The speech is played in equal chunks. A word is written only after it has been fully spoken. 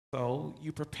So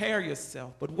you prepare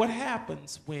yourself. But what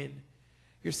happens when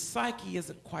your psyche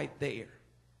isn't quite there?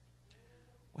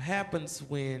 What happens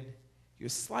when you're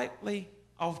slightly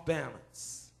off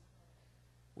balance?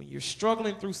 When you're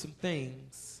struggling through some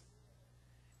things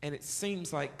and it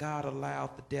seems like God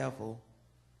allowed the devil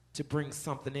to bring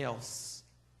something else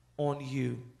on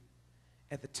you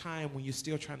at the time when you're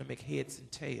still trying to make heads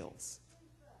and tails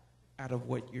out of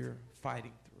what you're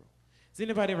fighting through. Has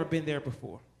anybody ever been there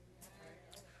before?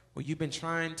 Where you've been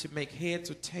trying to make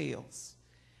heads or tails,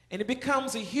 and it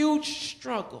becomes a huge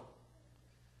struggle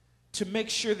to make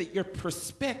sure that your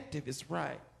perspective is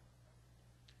right.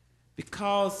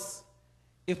 Because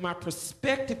if my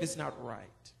perspective is not right,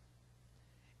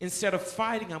 instead of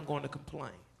fighting, I'm going to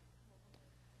complain.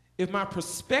 If my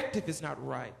perspective is not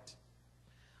right,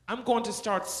 I'm going to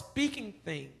start speaking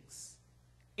things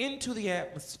into the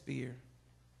atmosphere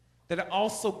that are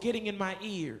also getting in my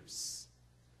ears.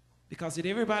 Because did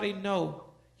everybody know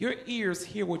your ears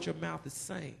hear what your mouth is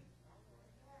saying?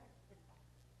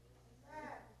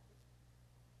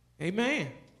 Amen.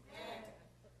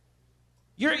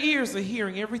 Your ears are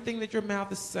hearing everything that your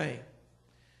mouth is saying.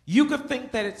 You could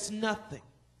think that it's nothing.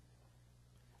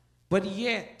 But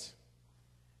yet,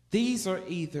 these are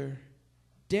either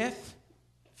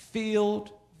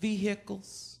death-filled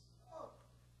vehicles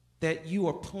that you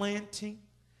are planting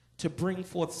to bring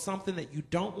forth something that you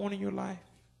don't want in your life,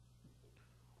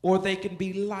 or they can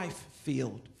be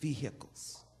life-filled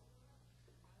vehicles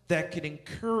that can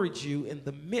encourage you in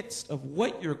the midst of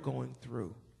what you're going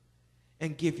through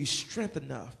and give you strength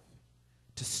enough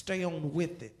to stay on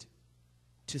with it,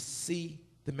 to see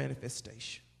the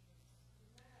manifestation.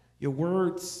 Your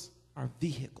words are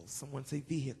vehicles. Someone say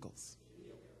vehicles.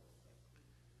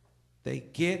 They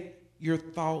get your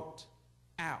thought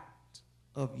out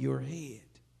of your head.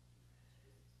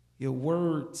 Your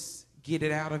words get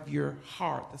it out of your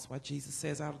heart. That's why Jesus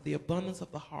says, out of the abundance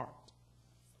of the heart,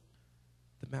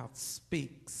 the mouth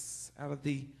speaks. Out of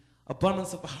the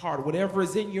abundance of the heart, whatever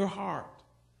is in your heart,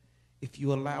 if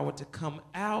you allow it to come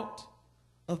out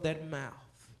of that mouth,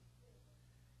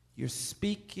 you're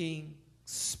speaking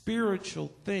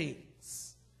spiritual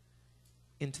things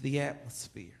into the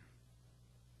atmosphere.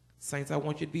 Saints, I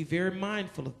want you to be very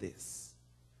mindful of this.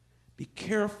 Be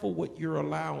careful what you're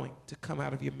allowing to come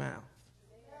out of your mouth.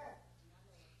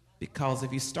 Because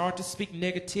if you start to speak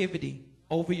negativity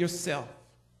over yourself,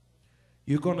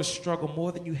 you're going to struggle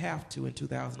more than you have to in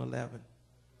 2011.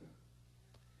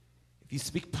 If you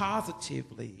speak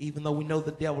positively, even though we know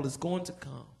the devil is going to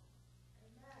come,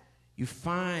 you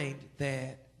find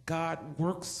that God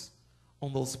works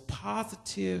on those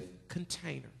positive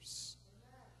containers,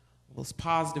 those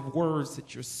positive words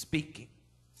that you're speaking.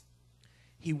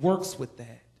 He works with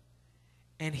that,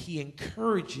 and he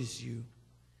encourages you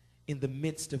in the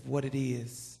midst of what it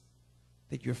is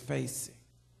that you're facing.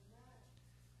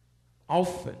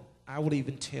 Often, I would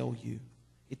even tell you,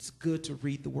 it's good to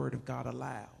read the Word of God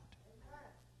aloud.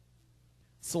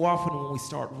 So often when we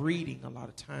start reading, a lot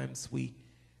of times we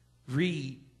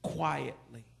read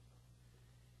quietly,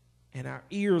 and our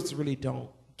ears really don't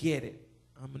get it.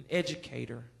 I'm an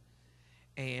educator,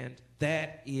 and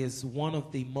that is one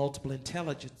of the multiple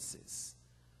intelligences,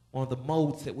 one of the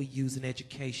modes that we use in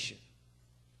education.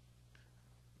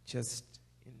 Just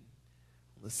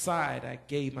on the side, I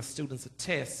gave my students a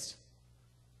test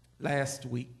last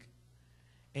week,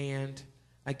 and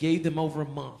I gave them over a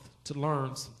month to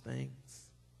learn some things.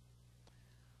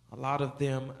 A lot of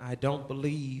them, I don't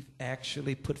believe,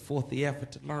 actually put forth the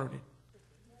effort to learn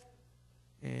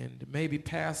it. And maybe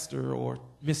Pastor or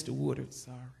Mr. Woodard,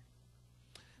 sorry.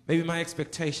 Maybe my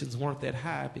expectations weren't that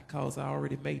high because I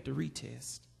already made the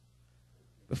retest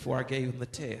before I gave them the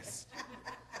test.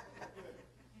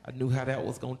 I knew how that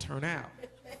was going to turn out.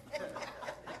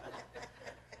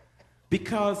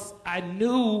 Because I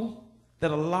knew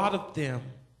that a lot of them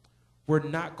were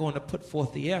not going to put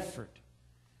forth the effort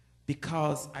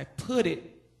because I put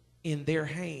it in their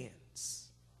hands.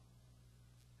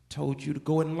 I told you to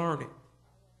go and learn it.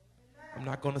 I'm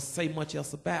not going to say much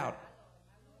else about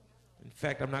it. In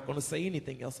fact, I'm not going to say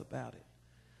anything else about it.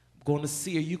 I'm going to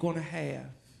see, are you going to have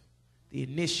the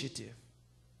initiative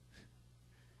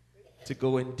to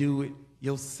go and do it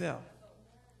yourself?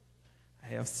 I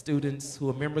have students who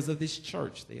are members of this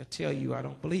church. They'll tell you I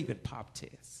don't believe in pop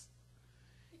tests.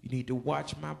 You need to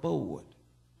watch my board.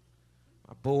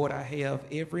 My board, I have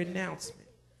every announcement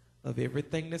of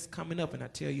everything that's coming up, and I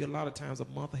tell you a lot of times a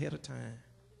month ahead of time.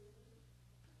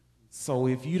 So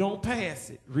if you don't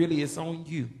pass it, really it's on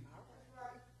you.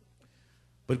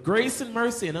 But grace and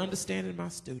mercy and understanding my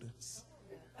students.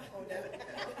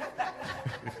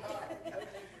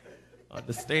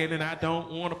 Understanding I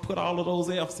don't want to put all of those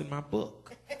F's in my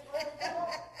book.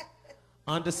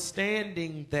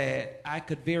 Understanding that I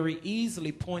could very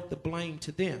easily point the blame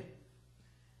to them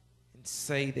and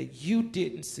say that you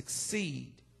didn't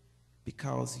succeed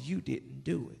because you didn't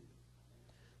do it.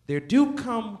 There do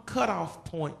come cutoff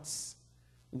points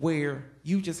where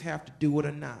you just have to do it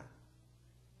or not.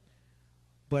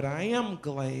 But I am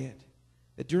glad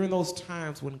that during those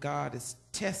times when God is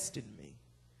testing me,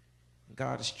 and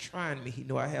God is trying me, He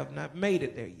know I have not made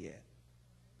it there yet.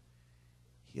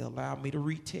 He allowed me to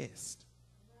retest.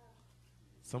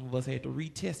 Some of us had to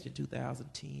retest in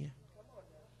 2010.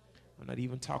 I'm not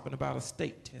even talking about a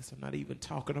state test. I'm not even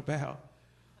talking about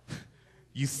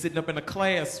you sitting up in a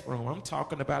classroom. I'm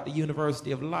talking about the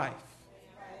University of Life.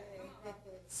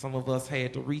 Some of us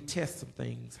had to retest some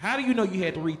things. How do you know you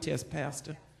had to retest,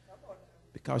 Pastor?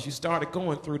 Because you started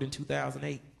going through it in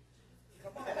 2008.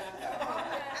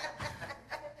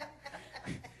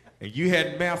 And you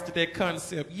hadn't mastered that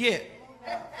concept yet.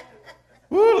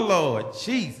 Oh, Lord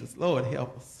Jesus, Lord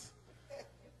help us.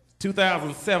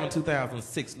 2007,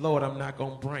 2006, Lord, I'm not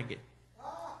going to bring it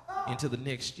into the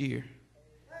next year.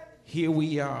 Here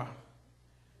we are,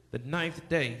 the 9th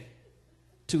day,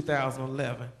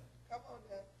 2011.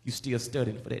 You still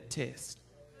studying for that test.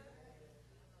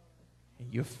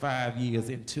 And you're 5 years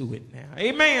into it now.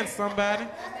 Amen, somebody.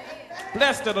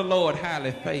 Blessed are the Lord,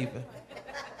 highly favored.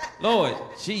 Lord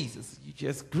Jesus, you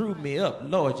just grew me up.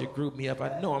 Lord, you grew me up.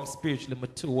 I know I'm spiritually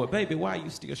mature. Baby, why are you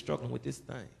still struggling with this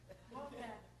thing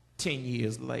 10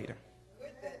 years later?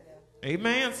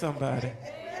 Amen, somebody.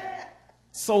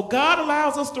 So God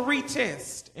allows us to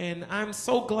retest. And I'm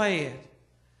so glad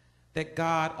that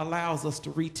God allows us to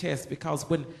retest, because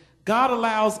when God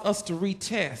allows us to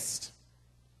retest,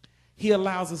 He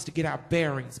allows us to get our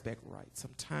bearings back right.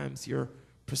 Sometimes your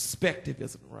perspective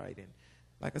isn't right. And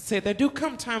like I said, there do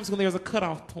come times when there's a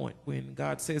cutoff point when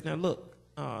God says, now look,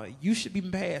 you should be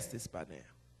past this by now.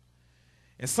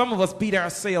 And some of us beat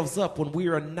ourselves up when we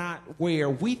are not where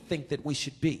we think that we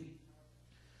should be.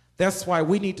 That's why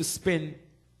we need to spend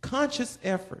conscious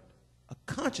effort, a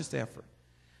conscious effort.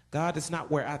 God is not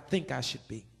where I think I should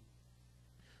be,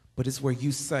 but it's where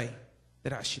you say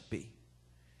that I should be.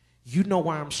 You know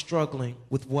why I'm struggling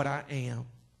with what I am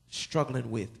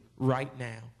struggling with right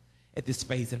now at this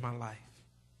phase in my life.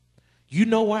 You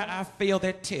know why I failed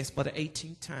that test for the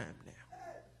 18th time now.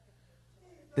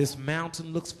 This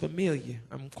mountain looks familiar.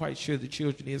 I'm quite sure the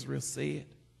children of Israel said,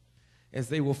 as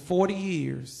they were 40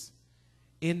 years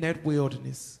in that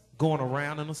wilderness, going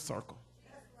around in a circle.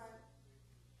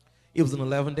 It was an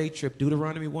 11-day trip.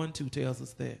 Deuteronomy 1:2 tells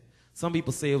us that. Some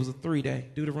people say it was a 3-day.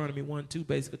 Deuteronomy 1:2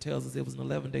 basically tells us it was an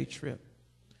 11-day trip.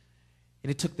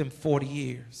 And it took them 40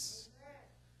 years.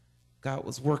 God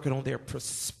was working on their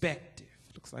perspective.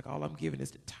 Looks like all I'm giving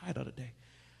is the title today.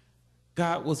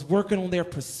 God was working on their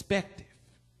perspective.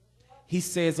 He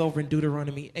says over in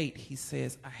Deuteronomy 8, He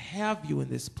says, I have you in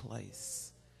this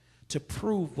place to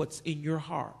prove what's in your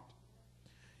heart.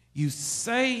 You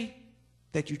say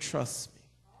that you trust me.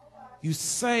 You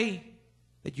say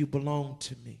that you belong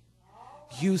to me.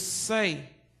 You say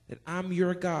that I'm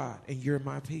your God and you're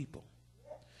my people.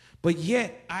 But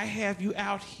yet I have you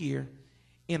out here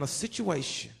in a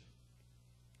situation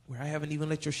where I haven't even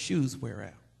let your shoes wear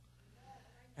out.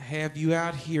 I have you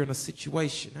out here in a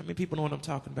situation. How many people know what I'm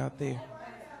talking about there?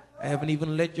 I haven't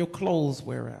even let your clothes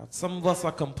wear out. Some of us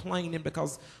are complaining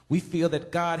because we feel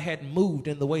that God hadn't moved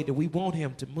in the way that we want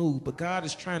Him to move. But God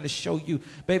is trying to show you,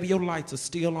 baby, your lights are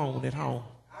still on at home.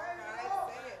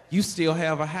 You still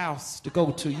have a house to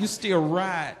go to. You still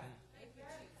riding.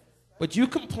 But you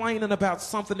complaining about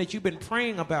something that you've been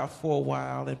praying about for a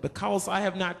while. And because I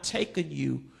have not taken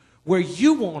you where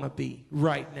you want to be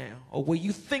right now, or where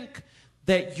you think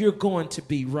that you're going to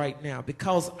be right now,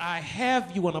 because I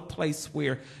have you in a place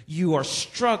where you are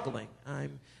struggling.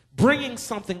 I'm bringing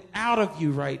something out of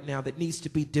you right now that needs to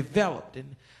be developed.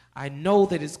 And I know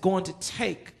that it's going to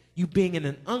take you being in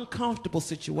an uncomfortable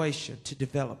situation to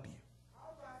develop you.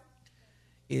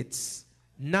 It's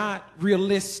not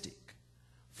realistic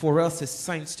for us as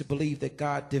saints to believe that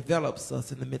God develops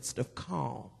us in the midst of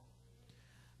calm.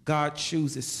 God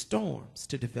chooses storms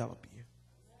to develop you.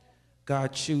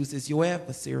 God chooses your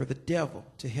adversary, the devil,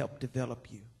 to help develop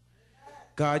you.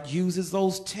 God uses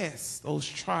those tests, those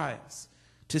trials,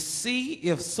 to see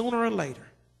if sooner or later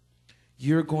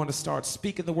you're going to start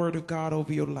speaking the word of God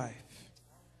over your life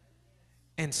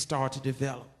and start to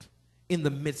develop in the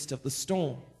midst of the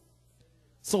storm.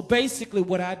 So basically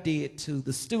what I did to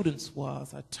the students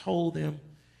was I told them,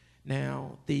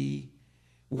 now the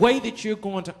way that you're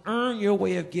going to earn your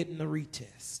way of getting the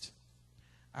retest,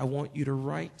 I want you to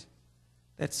write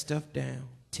that stuff down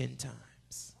 10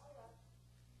 times.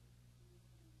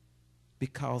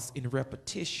 Because in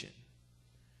repetition,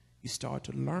 you start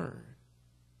to learn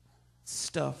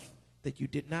stuff that you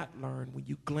did not learn when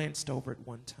you glanced over it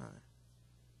one time.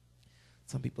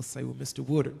 Some people say, well, Mr.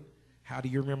 Woodard, how do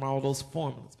you remember all those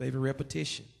formulas? Baby,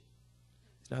 repetition.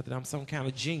 It's not that I'm some kind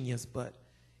of genius, but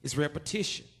it's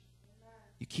repetition.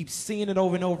 You keep seeing it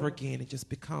over and over again. It just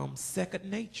becomes second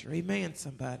nature. Amen,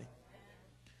 somebody.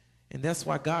 And that's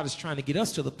why God is trying to get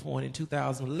us to the point in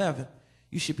 2011.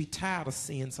 You should be tired of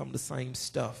seeing some of the same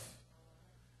stuff.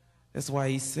 That's why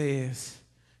he says,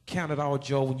 count it all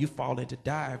joy when you fall into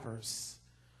divers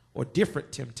or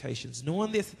different temptations,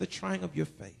 knowing this is the trying of your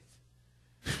faith.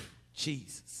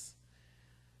 Jesus.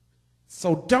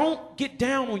 So don't get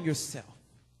down on yourself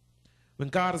when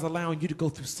God is allowing you to go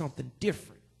through something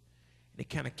different. And it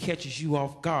kind of catches you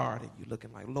off guard, and you're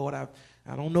looking like, Lord, I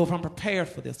don't know if I'm prepared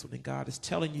for this one. And God is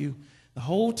telling you the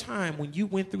whole time when you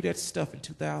went through that stuff in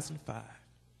 2005,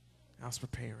 I was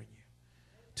preparing you.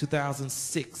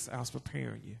 2006, I was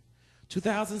preparing you.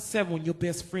 2007, when your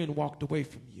best friend walked away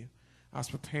from you, I was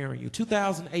preparing you.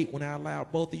 2008, when I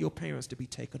allowed both of your parents to be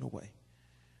taken away,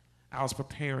 I was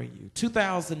preparing you.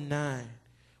 2009,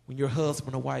 when your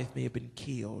husband or wife may have been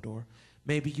killed, or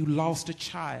maybe you lost a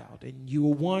child and you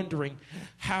were wondering,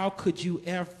 how could you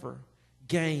ever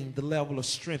gain the level of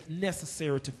strength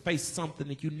necessary to face something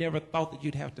that you never thought that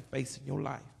you'd have to face in your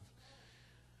life?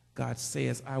 God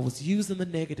says, I was using the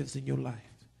negatives in your life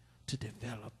to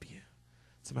develop you.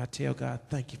 Somebody tell God,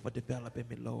 thank you for developing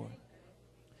me, Lord.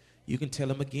 You can tell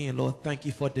him again, Lord, thank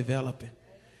you for developing.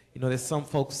 You know, there's some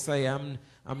folks say, I'm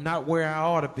not where I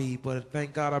ought to be, but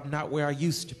thank God I'm not where I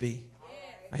used to be.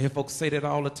 I hear folks say that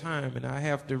all the time, and I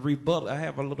have a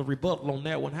little rebuttal on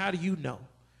that one. How do you know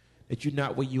that you're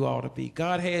not where you ought to be?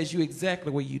 God has you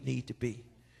exactly where you need to be.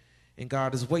 And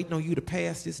God is waiting on you to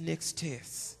pass this next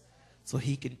test so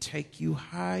he can take you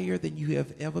higher than you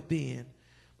have ever been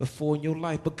before in your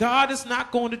life. But God is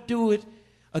not going to do it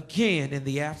again in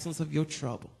the absence of your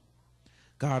trouble.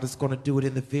 God is going to do it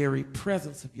in the very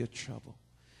presence of your trouble.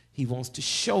 He wants to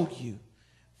show you,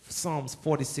 Psalms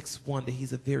 46:1, that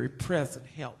he's a very present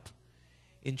help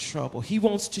in trouble. He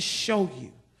wants to show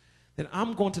you that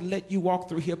I'm going to let you walk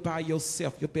through here by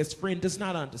yourself. Your best friend does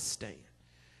not understand.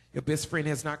 Your best friend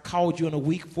has not called you in a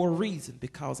week for a reason,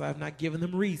 because I have not given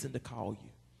them reason to call you.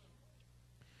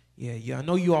 Yeah, I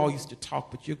know you all used to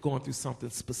talk, but you're going through something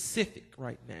specific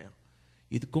right now.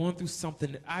 You're going through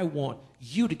something that I want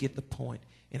you to get the point,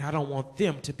 and I don't want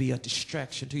them to be a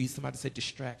distraction to you. Somebody say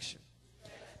distraction.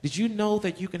 Did you know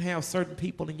that you can have certain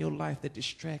people in your life that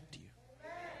distract you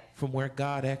from where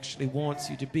God actually wants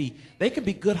you to be? They can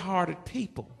be good-hearted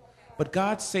people, but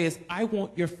God says, I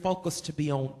want your focus to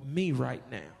be on me right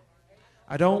now.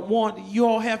 I don't want you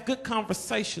all have good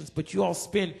conversations, but you all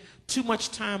spend too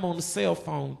much time on the cell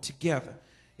phone together.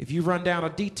 If you run down a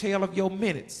detail of your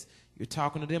minutes, you're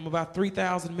talking to them about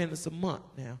 3,000 minutes a month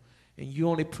now, and you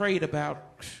only prayed about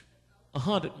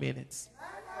 100 minutes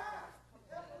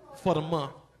for the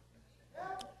month.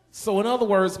 So in other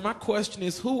words, my question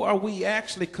is, who are we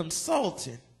actually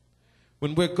consulting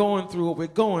when we're going through what we're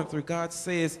going through? God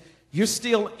says, you're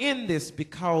still in this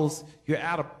because you're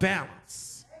out of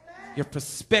balance. Your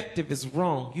perspective is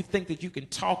wrong. You think that you can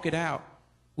talk it out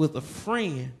with a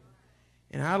friend.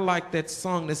 And I like that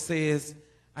song that says,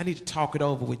 I need to talk it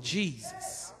over with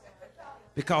Jesus.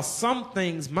 Because some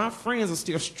things my friends are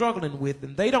still struggling with,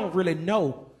 and they don't really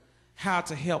know how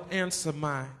to help answer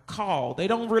my call. They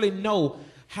don't really know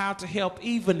how to help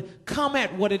even come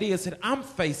at what it is that I'm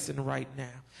facing right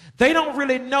now. They don't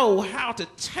really know how to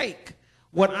take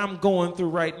what I'm going through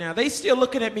right now. They still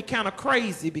looking at me kind of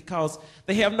crazy because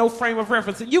they have no frame of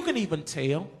reference. And you can even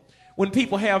tell when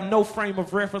people have no frame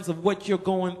of reference of what you're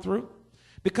going through.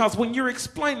 Because when you're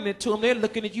explaining it to them, they're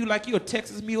looking at you like you're a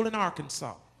Texas mule in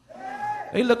Arkansas.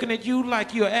 They're looking at you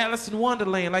like you're Alice in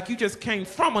Wonderland, like you just came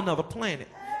from another planet.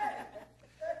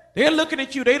 They're looking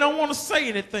at you. They don't want to say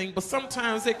anything, but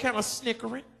sometimes they're kind of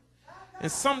snickering. And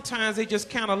sometimes they just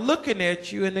kind of looking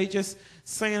at you and they just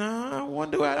saying, I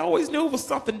wonder, I always knew it was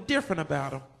something different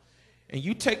about them. And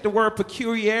you take the word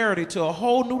peculiarity to a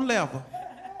whole new level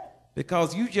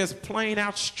because you just plain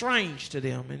out strange to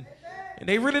them. And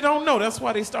they really don't know. That's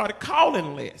why they started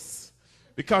calling less,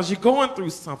 because you're going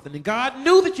through something. And God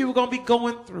knew that you were going to be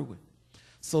going through it.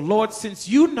 So, Lord, since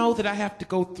you know that I have to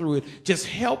go through it, just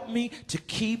help me to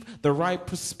keep the right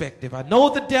perspective. I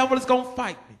know the devil is going to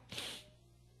fight me.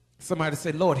 Somebody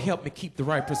say, Lord, help me keep the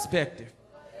right perspective.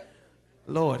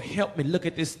 Lord, help me look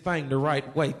at this thing the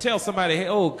right way. Tell somebody, hey,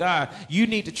 oh God, you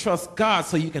need to trust God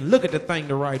so you can look at the thing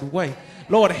the right way.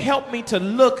 Lord, help me to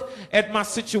look at my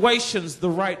situations the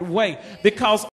right way, because